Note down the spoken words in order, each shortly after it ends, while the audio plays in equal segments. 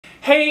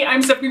Hey,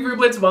 I'm Stephanie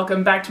Rublitz.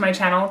 Welcome back to my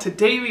channel.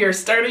 Today we are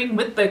starting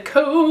with the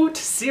coat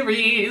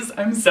series.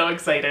 I'm so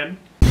excited.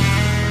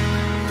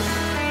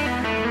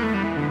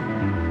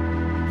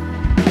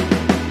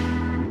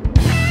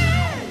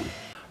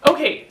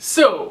 Okay,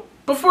 so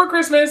before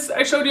Christmas,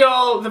 I showed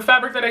y'all the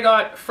fabric that I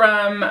got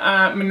from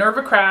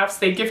Minerva Crafts.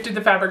 They gifted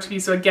the fabric to me,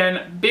 so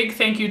again, big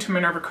thank you to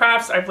Minerva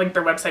Crafts. I've linked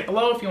their website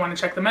below if you want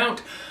to check them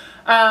out.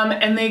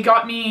 And they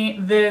got me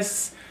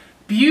this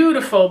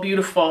beautiful,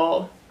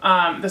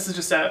 this is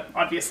just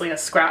obviously a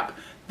scrap,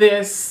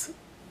 this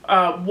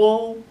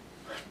wool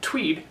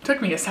tweed.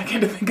 Took me a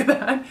second to think of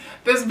that.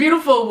 This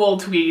beautiful wool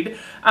tweed.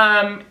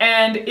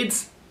 And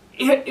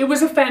it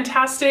was a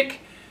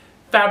fantastic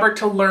fabric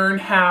to learn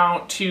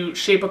how to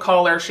shape a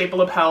collar, shape a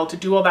lapel, to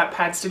do all that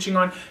pad stitching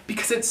on,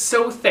 because it's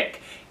so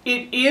thick.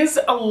 It is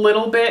a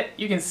little bit,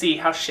 you can see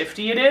how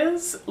shifty it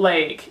is.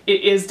 Like,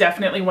 it is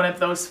definitely one of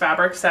those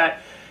fabrics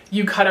that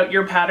you cut out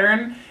your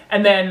pattern,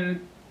 and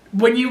then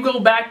when you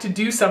go back to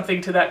do something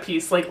to that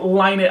piece, like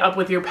line it up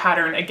with your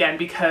pattern again,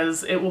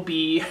 because it will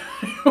be,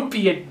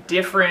 a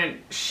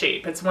different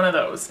shape. It's one of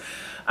those.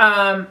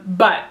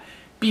 But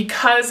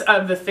because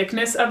of the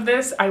thickness of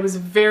this, I was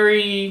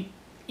very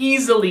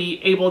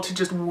easily able to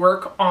just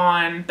work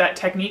on that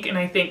technique. And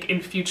I think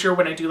in future,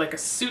 when I do like a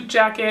suit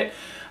jacket,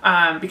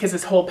 because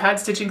this whole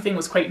pad stitching thing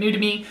was quite new to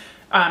me,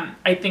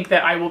 I think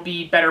that I will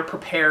be better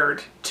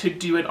prepared to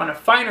do it on a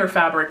finer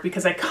fabric,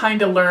 because I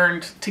kind of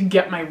learned to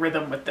get my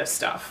rhythm with this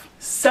stuff.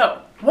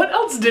 So what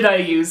else did I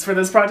use for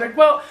this project?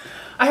 Well,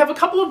 I have a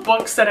couple of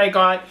books that I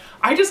got.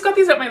 I just got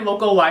these at my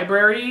local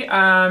library,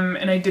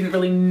 and I didn't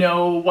really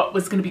know what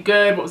was going to be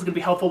good, what was going to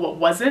be helpful, what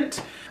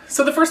wasn't.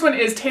 So the first one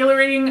is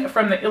Tailoring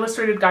from the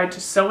Illustrated Guide to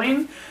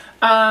Sewing.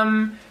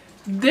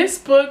 This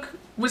book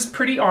was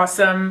pretty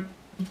awesome,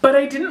 but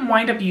I didn't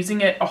wind up using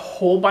it a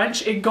whole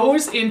bunch. It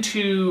goes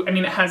into, I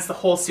mean, it has the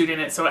whole suit in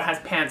it, so it has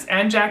pants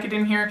and jacket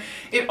in here.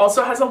 It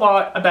also has a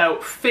lot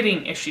about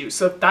fitting issues.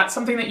 So if that's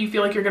something that you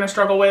feel like you're gonna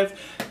struggle with,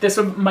 this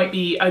one might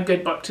be a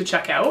good book to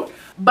check out.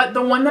 But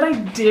the one that I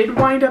did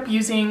wind up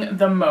using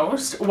the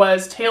most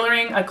was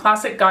Tailoring, a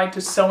Classic Guide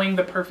to Sewing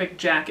the Perfect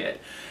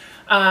Jacket.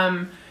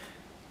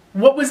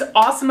 What was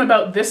awesome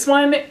about this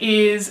one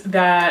is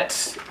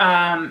that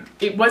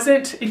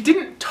it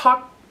didn't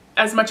talk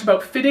as much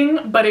about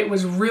fitting, but it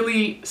was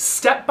really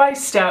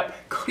step-by-step,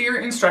 clear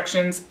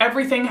instructions.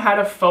 Everything had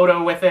a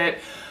photo with it.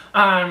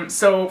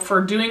 So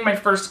for doing my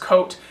first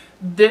coat,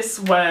 this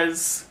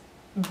was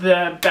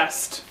the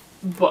best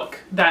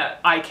book that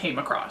I came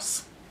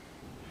across.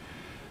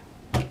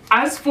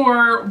 As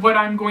for what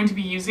I'm going to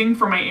be using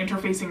for my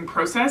interfacing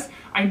process,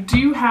 I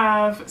do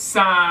have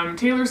some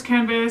tailor's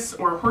canvas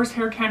or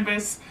horsehair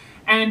canvas.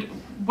 And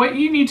what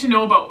you need to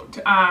know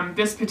about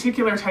this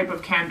particular type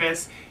of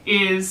canvas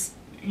is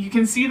you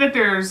can see that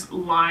there's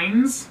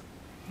lines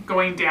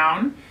going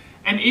down,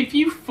 and if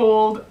you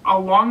fold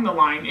along the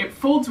line, it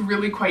folds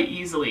really quite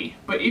easily.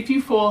 But if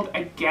you fold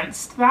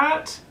against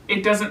that,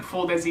 it doesn't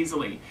fold as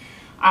easily.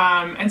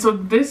 And so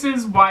this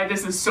is why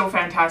this is so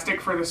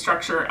fantastic for the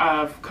structure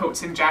of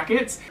coats and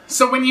jackets.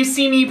 So when you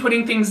see me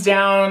putting things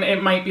down,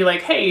 it might be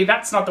like, hey,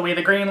 that's not the way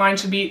the grain line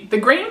should be. The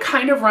grain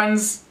kind of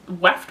runs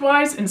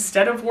weft-wise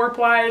instead of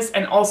warp-wise,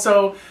 and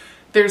also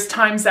there's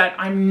times that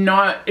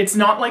it's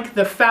not like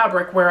the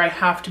fabric where I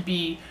have to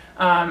be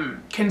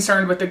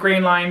concerned with the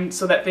grain line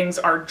so that things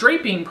are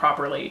draping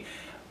properly.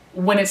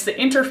 When it's the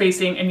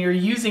interfacing and you're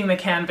using the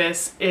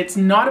canvas, it's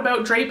not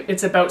about drape,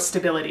 it's about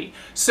stability.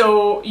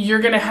 So you're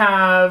gonna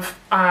have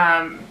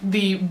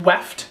the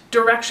weft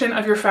direction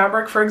of your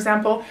fabric, for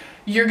example,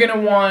 you're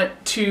gonna want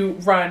to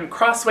run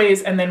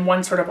crossways and then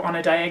one sort of on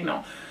a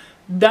diagonal.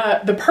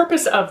 The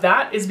purpose of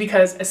that is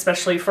because,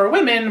 especially for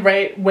women,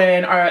 right,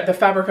 when the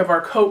fabric of our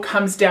coat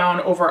comes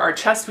down over our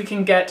chest, we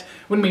can get,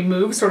 when we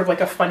move, sort of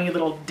like a funny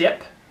little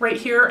dip right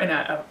here and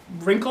a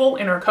wrinkle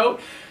in our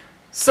coat.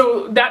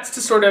 So that's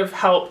to sort of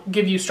help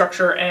give you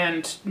structure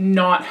and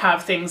not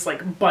have things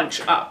like bunch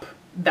up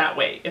that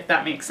way, if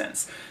that makes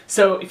sense.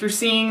 So if you're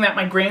seeing that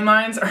my grain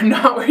lines are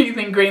not where you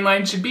think grain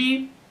lines should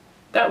be,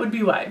 that would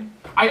be why.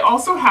 I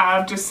also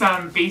have just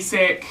some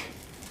basic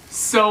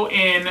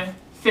sew-in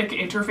thick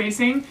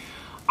interfacing.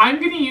 I'm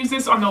going to use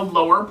this on the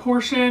lower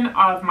portion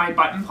of my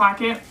button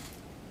placket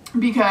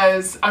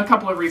because a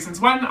couple of reasons.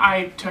 One,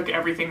 I took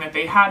everything that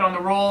they had on the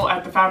roll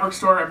at the fabric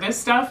store of this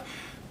stuff,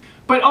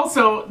 but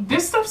also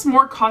this stuff's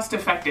more cost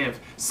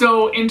effective.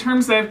 So in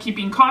terms of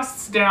keeping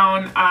costs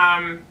down,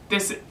 I'm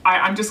just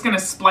going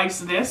to splice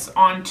this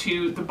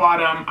onto the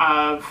bottom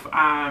of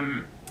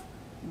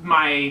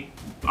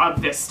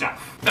this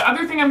stuff. The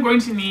other thing I'm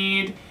going to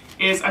need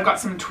is I've got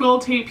some twill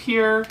tape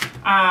here,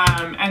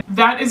 and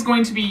that is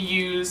going to be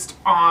used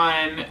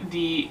on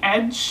the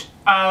edge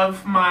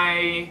of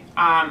my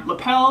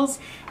lapels,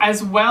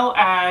 as well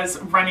as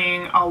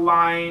running a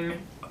line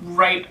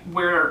right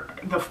where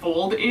the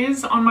fold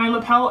is on my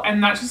lapel,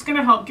 and that's just going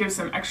to help give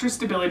some extra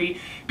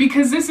stability,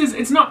 because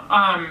it's not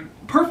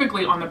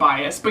perfectly on the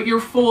bias, but your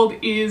fold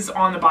is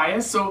on the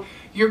bias, so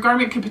your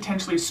garment could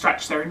potentially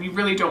stretch there, and you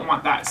really don't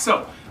want that.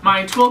 So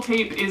my twill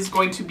tape is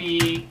going to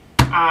be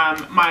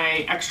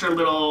my extra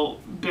little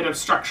bit of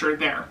structure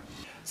there.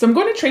 So I'm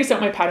going to trace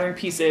out my pattern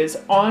pieces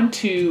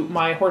onto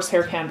my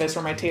horsehair canvas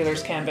or my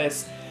tailor's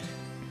canvas.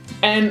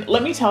 And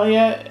let me tell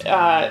you,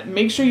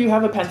 make sure you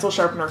have a pencil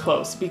sharpener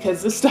close,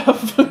 because this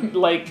stuff,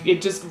 like,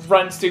 it just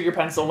runs through your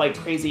pencil like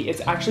crazy.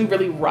 It's actually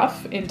really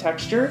rough in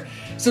texture,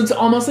 so it's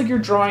almost like you're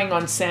drawing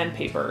on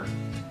sandpaper.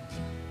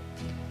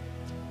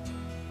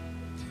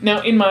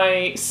 Now in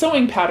my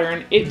sewing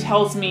pattern, it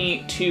tells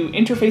me to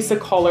interface the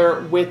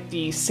collar with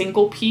the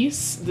single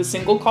piece, the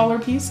single collar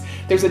piece.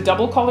 There's a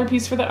double collar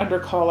piece for the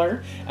under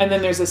collar, and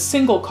then there's a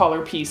single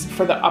collar piece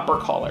for the upper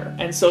collar.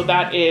 And so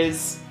that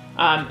is,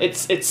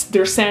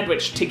 they're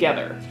sandwiched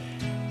together.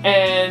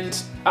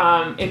 And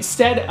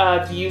instead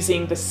of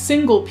using the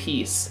single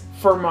piece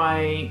for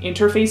my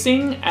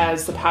interfacing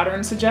as the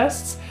pattern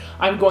suggests,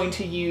 I'm going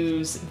to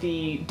use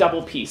the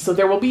double piece. So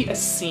there will be a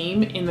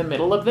seam in the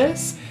middle of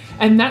this,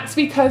 and that's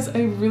because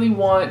I really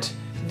want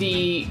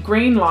the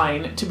grain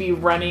line to be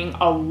running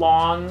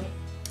along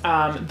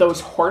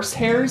those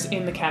horsehairs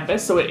in the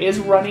canvas. So it is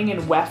running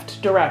in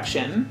weft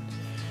direction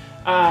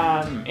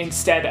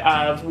instead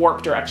of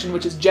warp direction,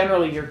 which is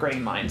generally your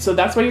grain line. So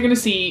that's why you're gonna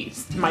see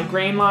my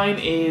grain line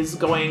is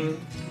going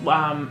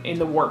in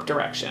the warp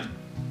direction.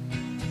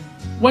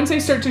 Once I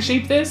start to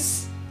shape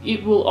this,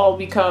 it will all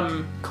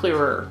become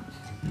clearer.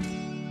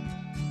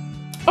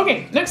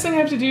 Okay, next thing I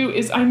have to do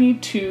is I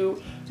need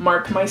to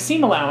mark my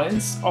seam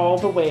allowance all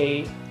the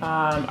way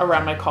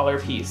around my collar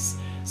piece.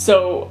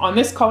 So on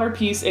this collar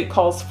piece, it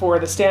calls for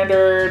the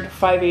standard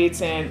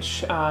 5/8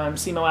 inch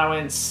seam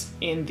allowance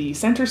in the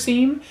center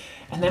seam.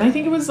 And then I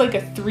think it was like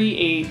a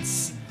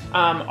 3/8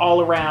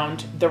 all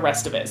around the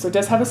rest of it. So it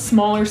does have a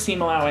smaller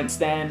seam allowance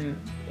than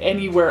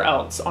anywhere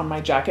else on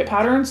my jacket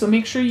pattern. So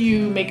make sure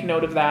you make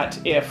note of that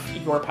if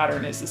your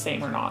pattern is the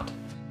same or not.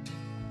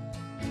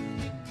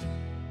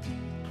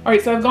 All right,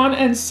 so I've gone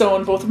and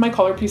sewn both of my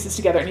collar pieces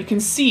together, and you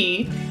can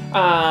see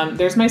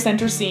there's my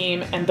center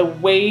seam, and the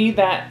way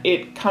that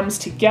it comes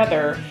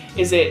together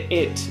is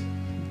it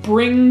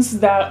brings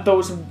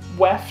those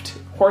weft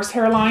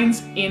horsehair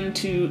lines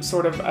into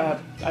sort of a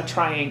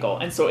triangle,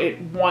 and so it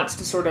wants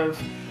to sort of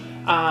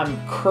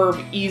curve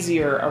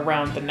easier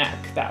around the neck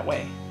that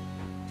way.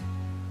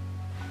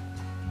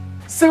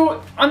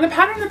 So on the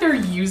pattern that they're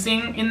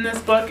using in this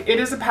book, it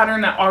is a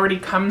pattern that already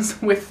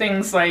comes with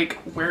things like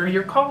where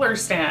your collar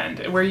stand,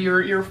 where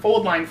your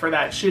fold line for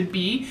that should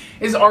be,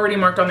 is already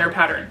marked on their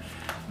pattern.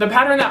 The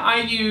pattern that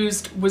I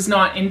used was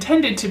not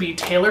intended to be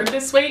tailored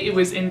this way. It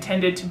was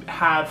intended to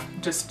have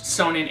just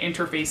sewn in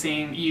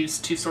interfacing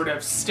used to sort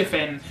of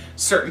stiffen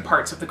certain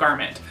parts of the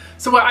garment.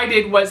 So what I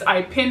did was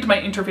I pinned my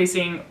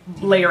interfacing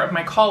layer of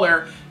my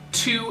collar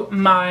to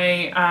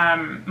my,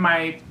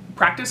 my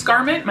practice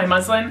garment, my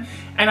muslin,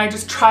 and I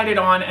just tried it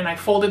on and I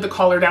folded the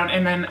collar down,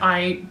 and then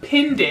I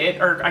pinned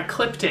it, or I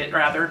clipped it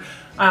rather,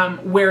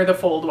 where the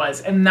fold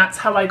was, and that's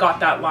how I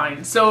got that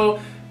line. So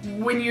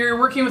when you're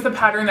working with a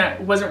pattern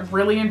that wasn't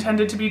really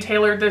intended to be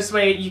tailored this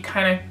way, you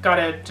kind of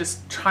gotta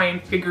just try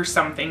and figure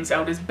some things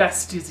out as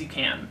best as you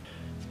can.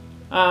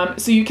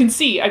 So you can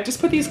see, I just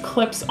put these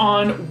clips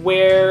on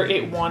where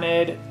it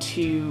wanted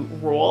to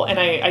roll,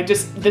 and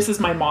this is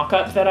my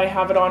mock-up that I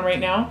have it on right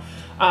now.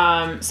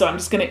 So I'm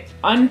just gonna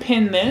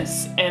unpin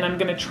this, and I'm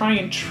gonna try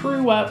and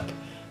true up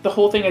the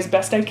whole thing as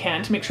best I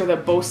can to make sure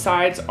that both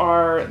sides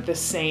are the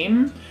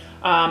same.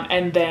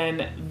 And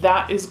then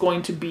that is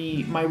going to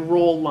be my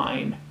roll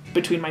line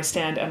between my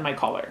stand and my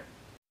collar.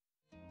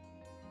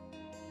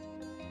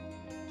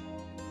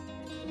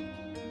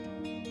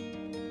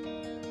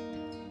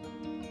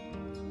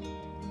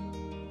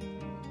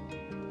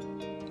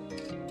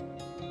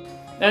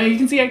 Now you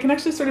can see I can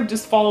actually sort of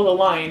just follow the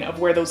line of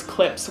where those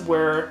clips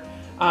were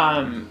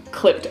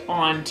clipped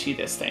onto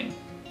this thing.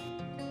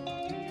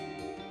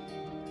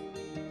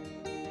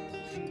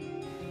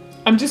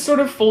 I'm just sort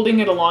of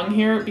folding it along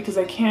here because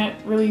I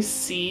can't really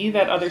see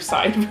that other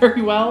side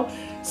very well.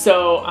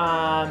 So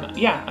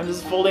yeah, I'm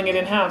just folding it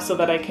in half so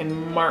that I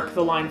can mark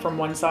the line from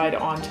one side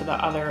onto the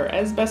other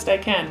as best I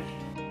can.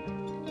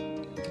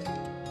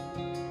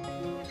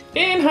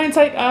 In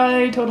hindsight,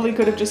 I totally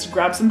could have just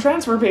grabbed some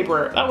transfer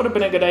paper. That would have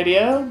been a good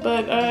idea,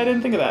 but I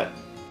didn't think of that.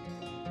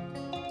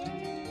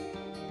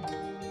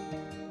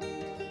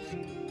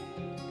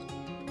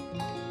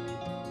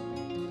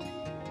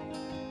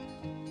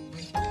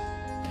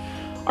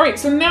 All right,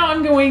 so now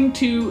I'm going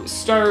to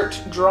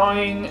start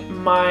drawing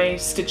my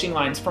stitching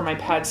lines for my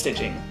pad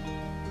stitching.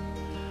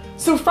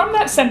 So from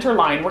that center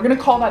line, we're gonna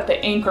call that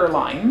the anchor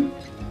line.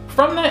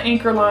 From that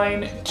anchor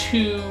line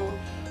to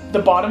the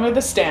bottom of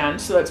the stand,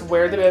 so that's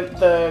where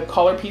the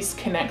collar piece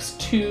connects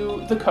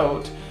to the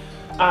coat,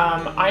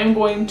 I am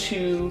going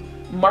to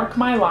mark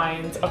my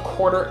lines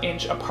 1/4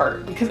 inch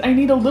apart because I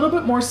need a little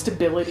bit more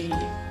stability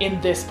in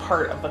this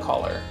part of the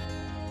collar.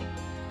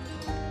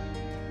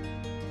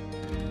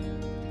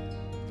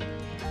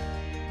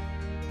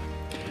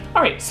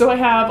 All right, so I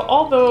have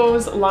all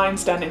those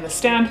lines done in the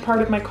stand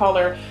part of my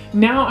collar.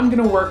 Now I'm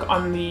gonna work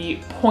on the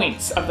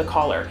points of the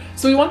collar.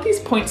 So we want these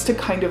points to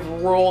kind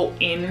of roll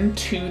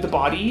into the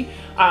body.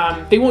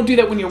 They won't do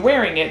that when you're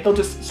wearing it. They'll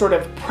just sort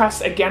of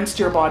press against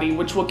your body,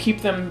 which will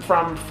keep them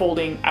from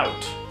folding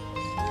out.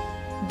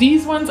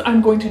 These ones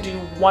I'm going to do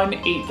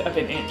 1/8 of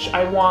an inch.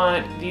 I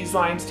want these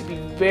lines to be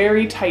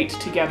very tight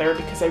together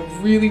because I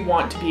really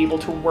want to be able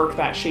to work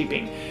that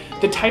shaping.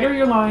 The tighter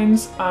your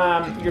lines,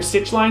 your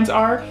stitch lines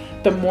are,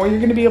 the more you're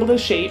gonna be able to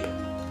shape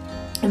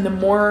and the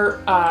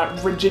more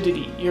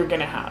rigidity you're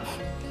gonna have.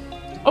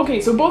 Okay,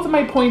 so both of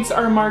my points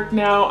are marked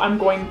now. I'm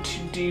going to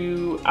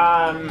do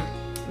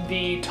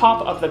the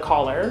top of the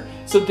collar.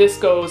 So this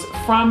goes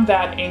from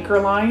that anchor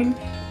line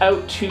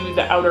out to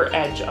the outer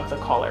edge of the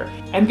collar.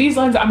 And these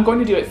lines I'm going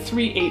to do at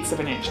 3/8 of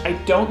an inch. I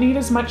don't need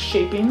as much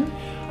shaping,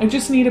 I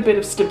just need a bit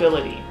of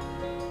stability.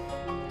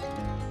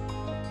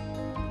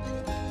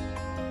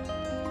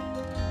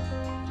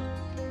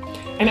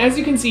 And as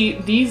you can see,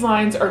 these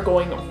lines are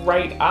going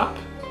right up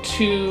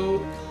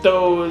to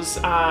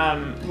those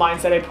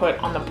lines that I put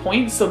on the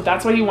points. So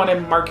that's why you want to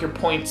mark your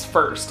points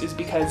first, is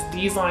because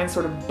these lines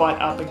sort of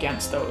butt up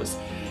against those.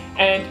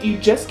 And you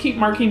just keep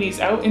marking these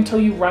out until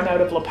you run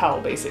out of lapel,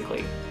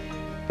 basically.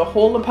 The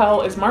whole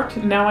lapel is marked,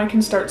 now I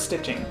can start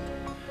stitching.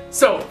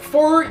 So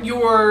for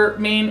your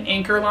main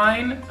anchor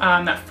line,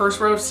 that first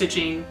row of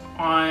stitching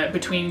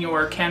between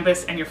your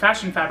canvas and your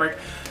fashion fabric,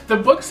 the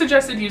book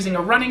suggested using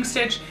a running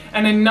stitch,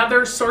 and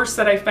another source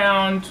that I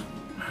found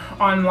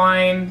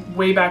online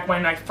way back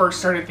when I first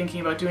started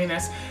thinking about doing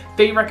this,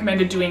 they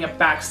recommended doing a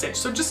back stitch.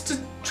 So just to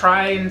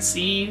try and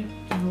see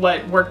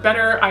what worked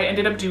better, I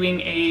ended up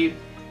doing a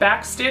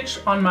back stitch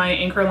on my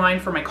anchor line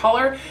for my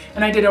collar,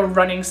 and I did a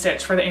running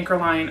stitch for the anchor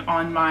line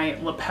on my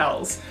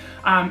lapels.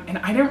 And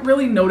I didn't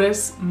really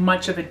notice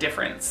much of a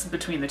difference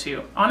between the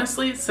two,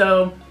 honestly,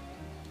 so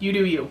you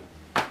do you.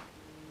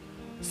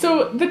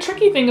 So the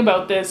tricky thing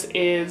about this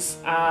is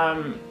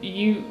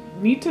you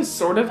need to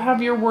sort of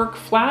have your work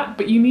flat,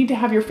 but you need to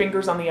have your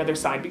fingers on the other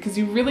side because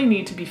you really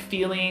need to be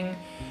feeling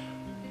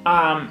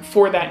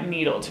for that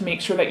needle to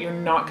make sure that you're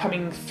not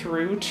coming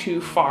through too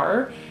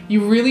far.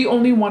 You really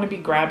only want to be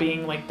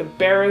grabbing like the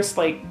barest,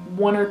 like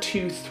 1 or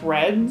 2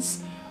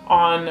 threads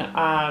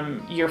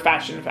on your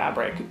fashion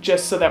fabric,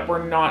 just so that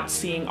we're not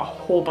seeing a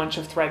whole bunch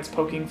of threads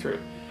poking through.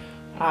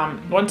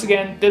 Once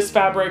again, this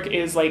fabric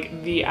is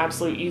like the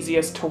absolute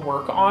easiest to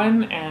work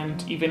on,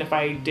 and even if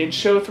I did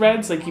show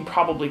threads, like you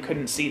probably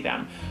couldn't see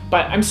them.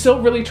 But I'm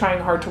still really trying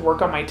hard to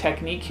work on my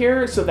technique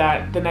here so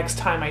that the next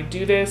time I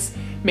do this,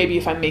 maybe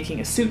if I'm making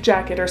a suit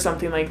jacket or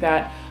something like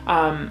that,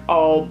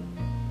 I'll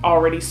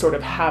already sort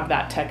of have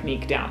that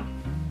technique down.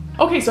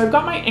 Okay, so I've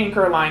got my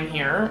anchor line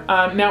here.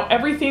 Now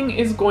everything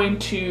is going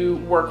to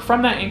work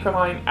from that anchor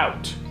line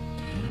out.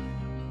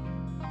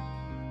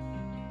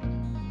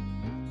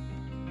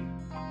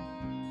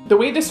 The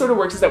way this sort of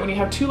works is that when you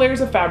have 2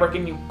 layers of fabric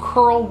and you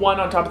curl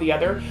one on top of the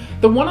other,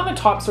 the one on the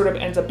top sort of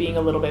ends up being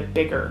a little bit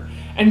bigger.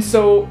 And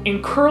so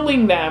in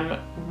curling them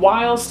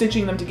while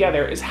stitching them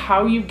together is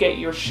how you get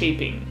your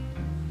shaping.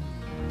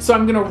 So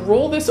I'm gonna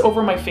roll this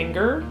over my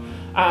finger,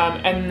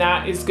 and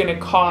that is gonna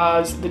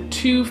cause the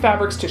 2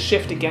 fabrics to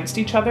shift against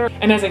each other.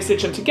 And as I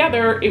stitch them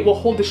together, it will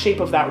hold the shape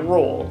of that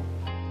roll.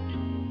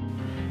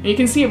 And you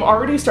can see I've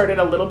already started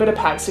a little bit of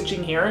pad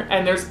stitching here,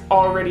 and there's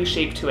already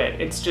shape to it.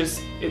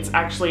 It's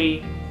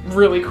actually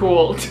really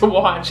cool to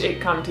watch it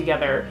come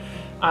together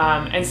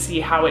and see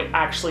how it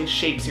actually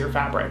shapes your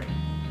fabric.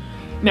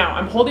 Now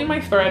I'm holding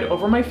my thread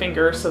over my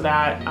finger so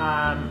that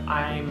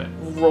I'm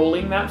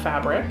rolling that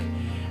fabric,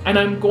 and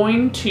I'm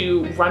going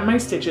to run my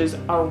stitches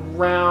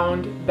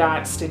around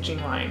that stitching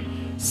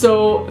line.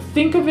 So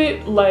think of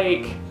it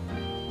like,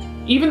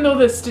 even though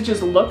the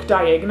stitches look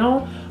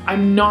diagonal,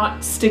 I'm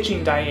not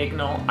stitching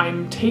diagonal.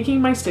 I'm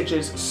taking my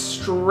stitches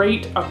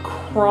straight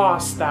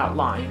across that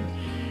line.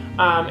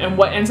 And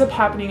what ends up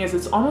happening is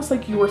it's almost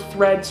like your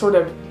thread sort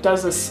of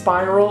does a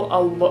spiral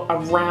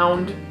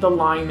around the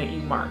line that you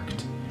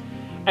marked.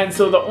 And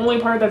so the only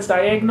part that's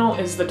diagonal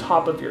is the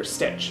top of your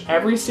stitch.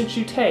 Every stitch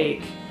you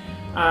take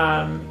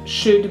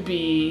should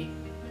be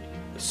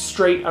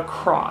straight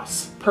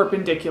across,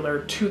 perpendicular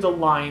to the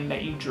line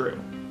that you drew.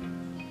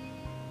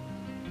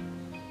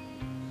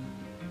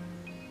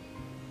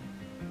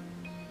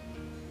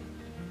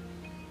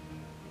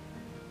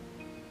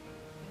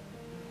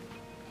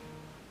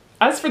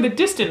 As for the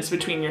distance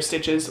between your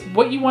stitches,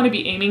 what you want to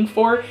be aiming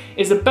for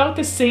is about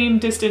the same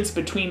distance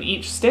between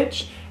each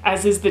stitch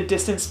as is the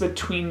distance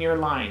between your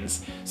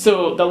lines.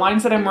 So the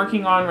lines that I'm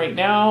working on right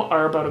now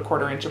are about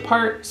 1/4 inch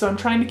apart, so I'm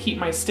trying to keep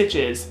my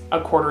stitches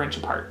 1/4 inch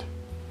apart.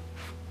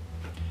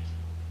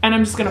 And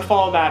I'm just going to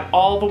follow that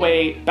all the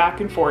way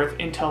back and forth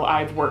until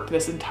I've worked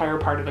this entire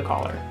part of the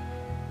collar.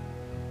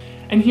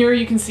 And here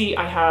you can see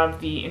I have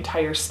the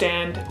entire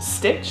stand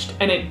stitched,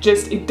 and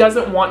it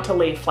doesn't want to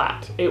lay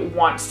flat. It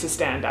wants to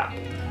stand up.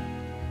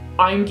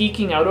 I'm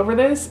geeking out over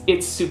this.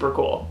 It's super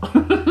cool.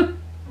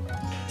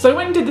 So I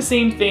went and did the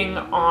same thing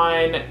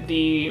on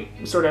the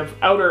sort of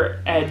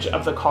outer edge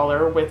of the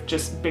collar with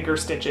just bigger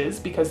stitches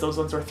because those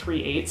ones are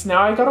 3/8.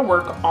 Now I gotta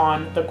work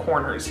on the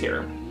corners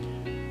here.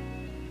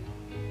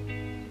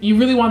 You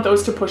really want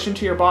those to push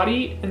into your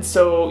body, and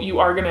so you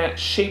are gonna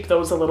shape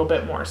those a little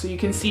bit more. So you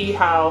can see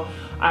how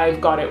I've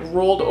got it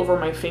rolled over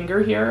my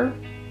finger here.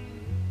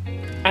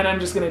 And I'm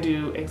just gonna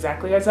do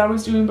exactly as I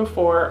was doing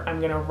before. I'm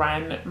gonna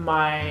run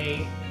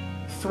my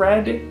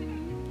thread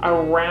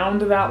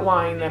around that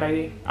line that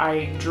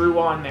I drew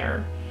on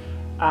there.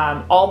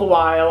 All the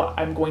while,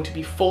 I'm going to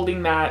be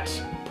folding that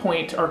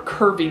point or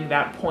curving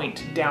that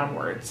point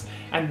downwards.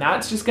 And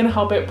that's just gonna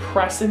help it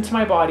press into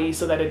my body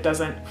so that it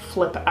doesn't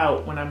flip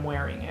out when I'm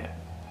wearing it.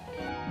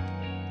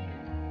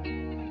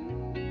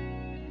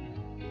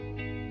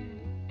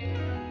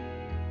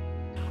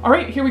 All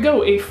right, here we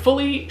go, a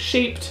fully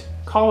shaped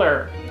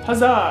collar.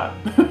 Huzzah!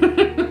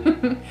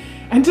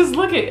 And just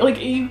look at,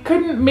 like, you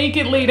couldn't make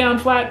it lay down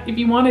flat if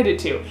you wanted it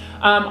to.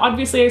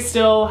 Obviously I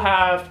still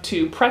have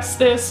to press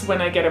this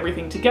when I get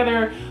everything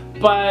together,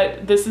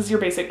 but this is your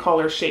basic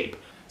collar shape.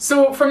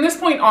 So from this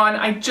point on,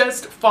 I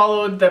just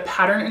followed the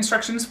pattern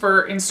instructions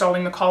for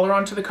installing the collar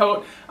onto the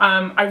coat.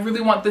 I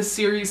really want this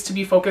series to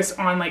be focused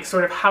on like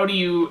sort of how do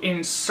you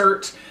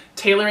insert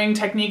tailoring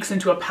techniques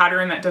into a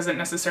pattern that doesn't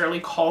necessarily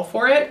call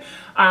for it.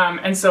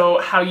 And so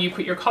how you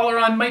put your collar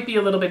on might be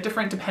a little bit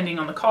different depending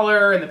on the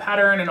collar and the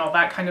pattern and all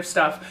that kind of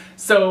stuff.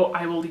 So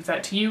I will leave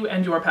that to you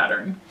and your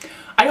pattern.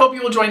 I hope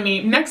you will join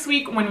me next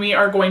week when we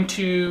are going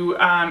to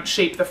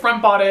shape the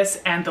front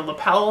bodice and the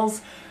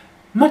lapels.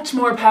 Much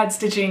more pad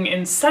stitching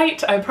in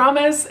sight, I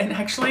promise. And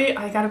actually,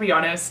 I gotta be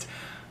honest,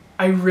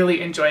 I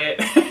really enjoy it.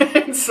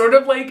 It's sort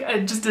of like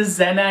just a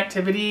Zen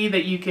activity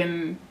that you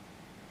can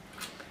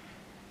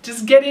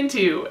just get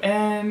into,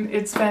 and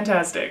it's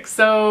fantastic.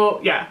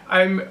 So yeah,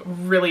 I'm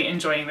really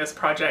enjoying this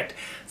project.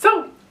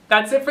 So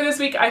that's it for this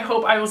week. I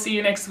hope I will see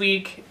you next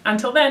week.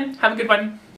 Until then, have a good one.